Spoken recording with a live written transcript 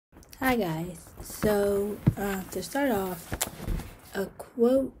Hi guys. So to start off, a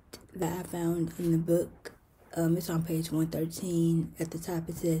quote that I found in the book, it's on page 113. At the top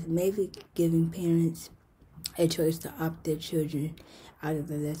it says, maybe giving parents a choice to opt their children out of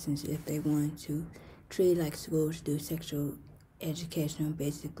the lessons if they want to, treat like schools do sexual education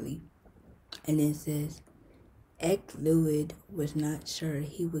basically. And then it says, Lewid was not sure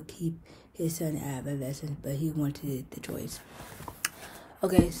he would keep his son out of the lessons, but he wanted the choice.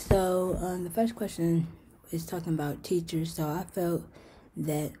 Okay, so the first question is talking about teachers. So I felt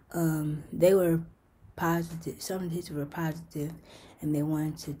that they were positive. Some teachers were positive, and they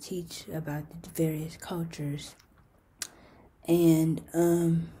wanted to teach about the various cultures. And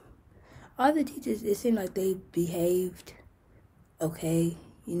all the teachers, it seemed like they behaved okay,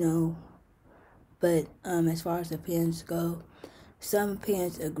 But as far as the parents go, some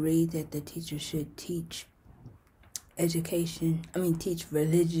parents agreed that the teacher should teach teach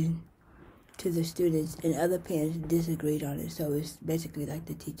religion to the students, and other parents disagreed on it. So it's basically like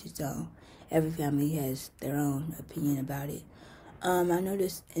the teacher's own. Every family has their own opinion about it. I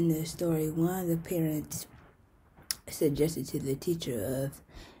noticed in the story, one of the parents suggested to the teacher of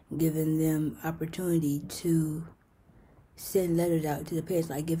giving them opportunity to send letters out to the parents,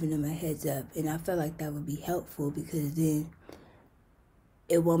 like giving them a heads up. And I felt like that would be helpful, because then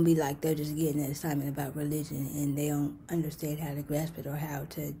it won't be like they're just getting an assignment about religion and they don't understand how to grasp it or how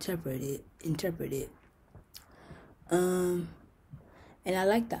to interpret it. And I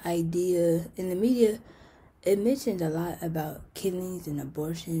like the idea. In the media, it mentioned a lot about killings and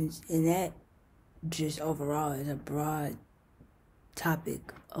abortions, and that just overall is a broad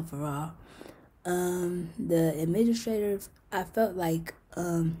topic overall. The administrators, I felt like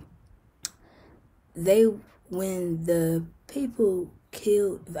when the people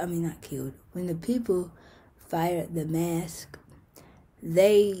when the people fired the mask,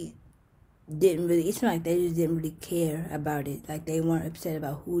 they didn't really, it's like they just didn't really care about it. Like, they weren't upset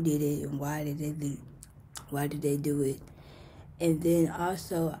about who did it and why did they do it. And then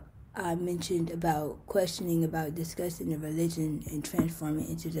also I mentioned about questioning about discussing the religion and transforming it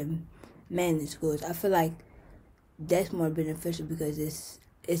into the management schools. I feel like that's more beneficial because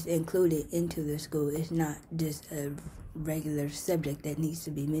it's included into the school. It's not just a regular subject that needs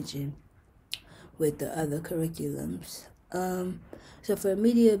to be mentioned with the other curriculums. So for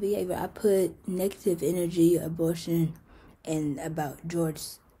media behavior, I put negative energy, abortion, and about George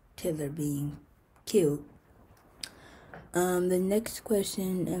Taylor being killed. The next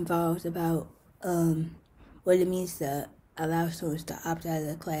question involves about what it means to allow students to opt out of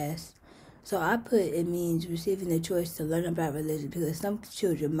the class. So I put it means receiving the choice to learn about religion, because some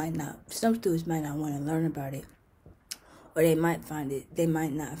students might not want to learn about it, or they might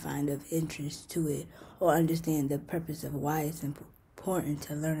not find of interest to it, or understand the purpose of why it's important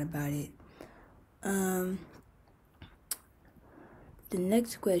to learn about it. The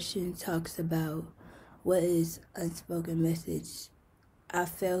next question talks about what is unspoken message. I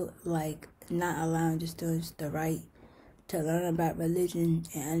felt like not allowing the students the right to learn about religion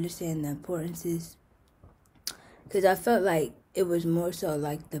and understand the importances, because I felt like it was more so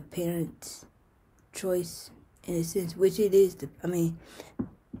like the parents' choice in a sense, which it is.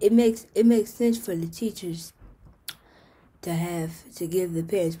 It makes sense for the teachers to give the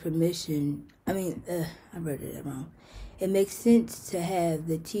parents permission. I wrote it wrong. It makes sense to have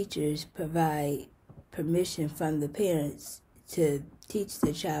the teachers provide permission from the parents to teach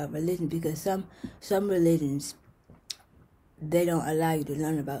the child religion, because some religions, they don't allow you to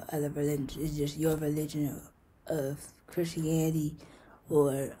learn about other religions. It's just your religion of Christianity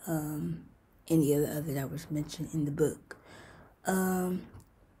or any of the other that was mentioned in the book.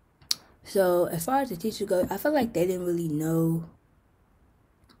 So as far as the teacher goes, I feel like they didn't really know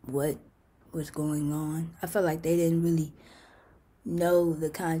what was going on. I felt like they didn't really know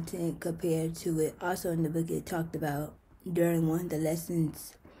the content compared to it. Also in the book, it talked about during one of the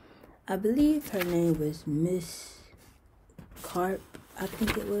lessons, I believe her name was Miss Carp, I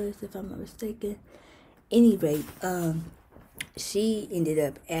think it was, if I'm not mistaken. Any rate, she ended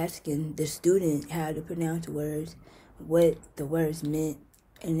up asking the student how to pronounce words, what the words meant,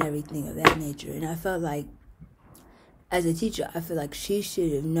 and everything of that nature. And I felt like, as a teacher, I feel like she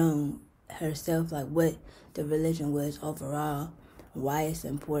should have known herself, like, what the religion was overall, why it's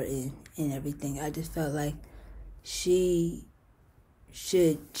important, and everything. I just felt like she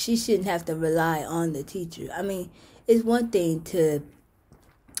shouldn't have to rely on the teacher. It's one thing to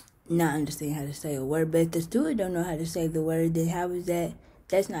not understand how to say a word, but if the student don't know how to say the word, then how is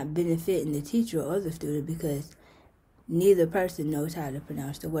that's not benefiting the teacher or the student, because neither person knows how to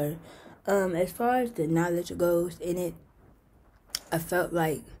pronounce the word. As far as the knowledge goes in it, I felt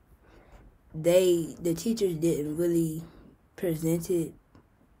like the teachers didn't really present it.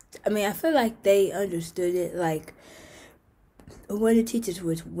 I mean, I feel like they understood it. Like, one of the teachers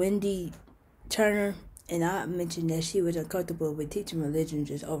was Wendy Turner, and I mentioned that she was uncomfortable with teaching religion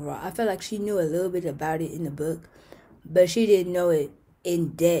just overall. I felt like she knew a little bit about it in the book, but she didn't know it in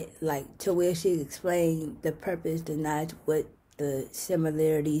depth, like to where she explained the purpose, the knowledge, what the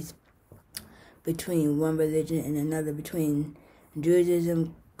similarities between one religion and another, between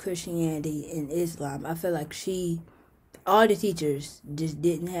Judaism, Christianity, and Islam. I feel like all the teachers just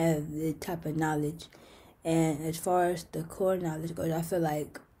didn't have the type of knowledge. And as far as the core knowledge goes, I feel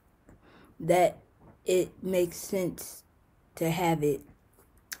like that it makes sense to have it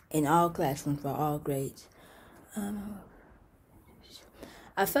in all classrooms for all grades.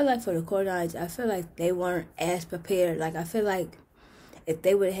 I feel like for the core knowledge, I feel like they weren't as prepared. Like, I feel like if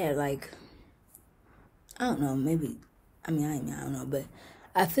they would have had, like, I don't know, maybe, I don't know, but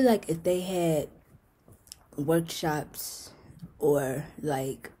I feel like if they had workshops or,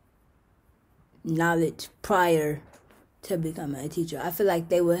 like, knowledge prior to becoming a teacher, I feel like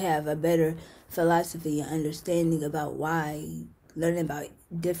they would have a better philosophy and understanding about why learning about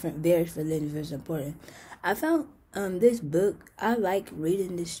various religions is important. I found this book, I like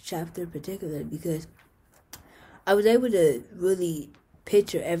reading this chapter particularly because I was able to really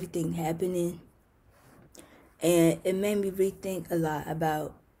picture everything happening, and it made me rethink a lot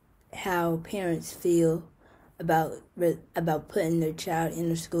about how parents feel about putting their child in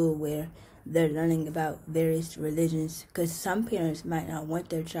a school where they're learning about various religions, because some parents might not want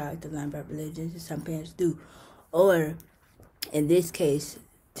their child to learn about religions, and some parents do. Or, in this case,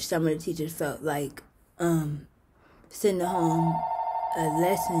 some of the teachers felt like sending home a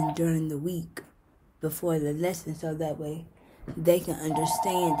lesson during the week before the lesson, so that way they can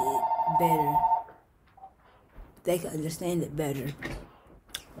understand it better. They can understand it better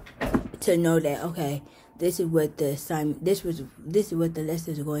to know that, okay, this is what the assignment, this is what the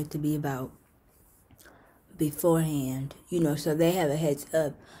lesson is going to be about beforehand, so they have a heads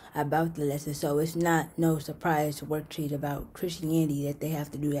up about the lesson. So it's not no surprise worksheet about Christianity that they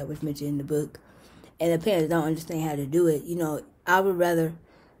have to do that was mentioned in the book, and the parents don't understand how to do it. I would rather,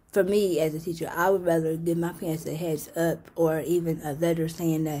 for me as a teacher, I would rather give my parents a heads up or even a letter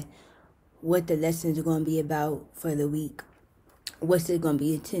saying that what the lessons are going to be about for the week, what's it going to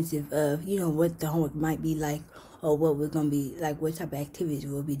be intensive of, what the homework might be like, or what we're going to be like, what type of activities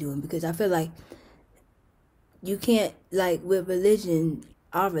we'll be doing. Because I feel like you can't, like with religion,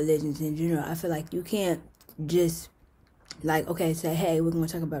 our religions in general, I feel like you can't just like, okay, say, hey, we're going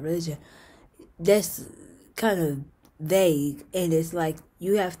to talk about religion. That's kind of vague, and it's like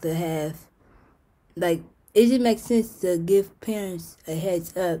you have to have, like, it just makes sense to give parents a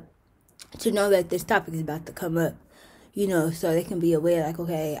heads up to know that this topic is about to come up, so they can be aware, like,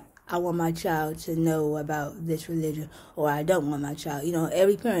 okay, I want my child to know about this religion, or I don't want my child.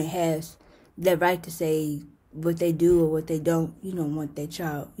 Every parent has the right to say what they do or what they don't, want their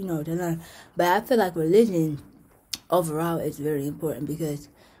child, to learn. But I feel like religion overall is very important, because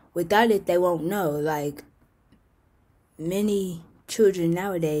without it, they won't know. Like, many children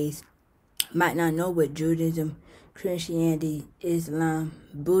nowadays might not know what Judaism, Christianity, Islam,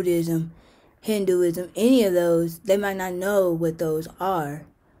 Buddhism, Hinduism, any of those, they might not know what those are.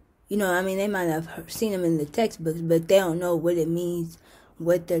 They might have seen them in the textbooks, but they don't know what it means,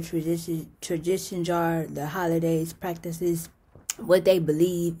 what their traditions are, the holidays, practices, what they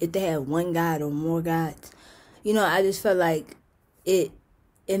believe, if they have one God or more gods. I just felt like it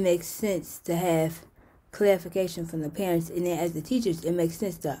makes sense to have clarification from the parents, and then as the teachers, it makes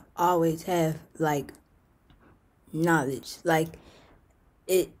sense to always have, like, knowledge. Like,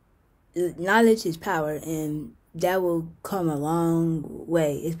 knowledge is power, and that will come a long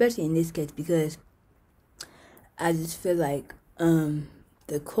way, especially in this case, because I just feel like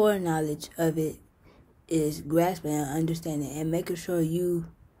the core knowledge of it is grasping and understanding and making sure you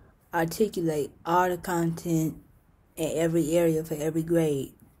articulate all the content in every area for every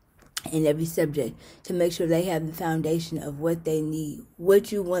grade and every subject, to make sure they have the foundation of what they need,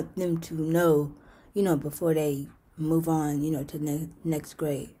 what you want them to know, before they move on, to the next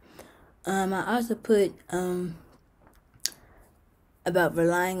grade. I also put about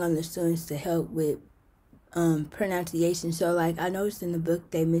relying on the students to help with pronunciation. So, like, I noticed in the book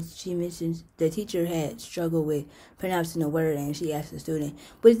she mentions the teacher had struggled with pronouncing a word, and she asked the student,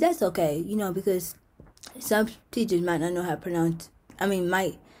 but that's okay, because some teachers might not know how to pronounce,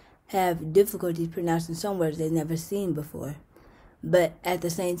 might have difficulties pronouncing some words they've never seen before. But at the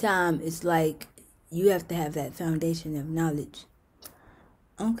same time, it's like you have to have that foundation of knowledge.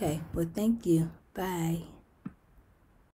 Okay, well, thank you. Bye.